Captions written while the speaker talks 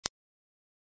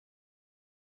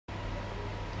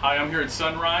Hi, I'm here at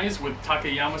Sunrise with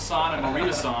Takayama-san and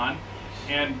Marita-san,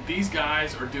 and these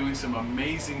guys are doing some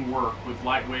amazing work with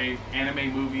LightWave,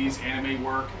 anime movies, anime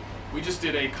work. We just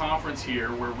did a conference here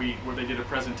where they did a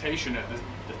presentation at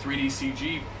the 3D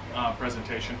CG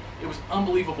presentation. It was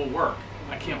unbelievable work.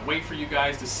 I can't wait for you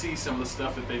guys to see some of the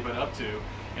stuff that they've been up to.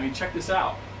 I mean, check this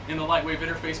out. In the LightWave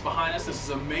interface behind us, this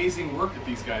is amazing work that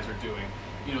these guys are doing.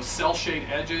 You know, cell shade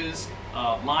edges,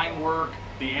 line work,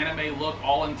 the anime look,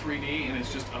 all in 3D, and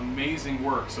it's just amazing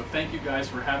work. So thank you guys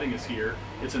for having us here.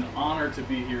 It's an honor to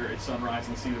be here at Sunrise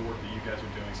and see the work that you guys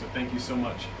are doing. So thank you so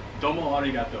much. Domo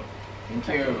arigato. Thank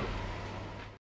you.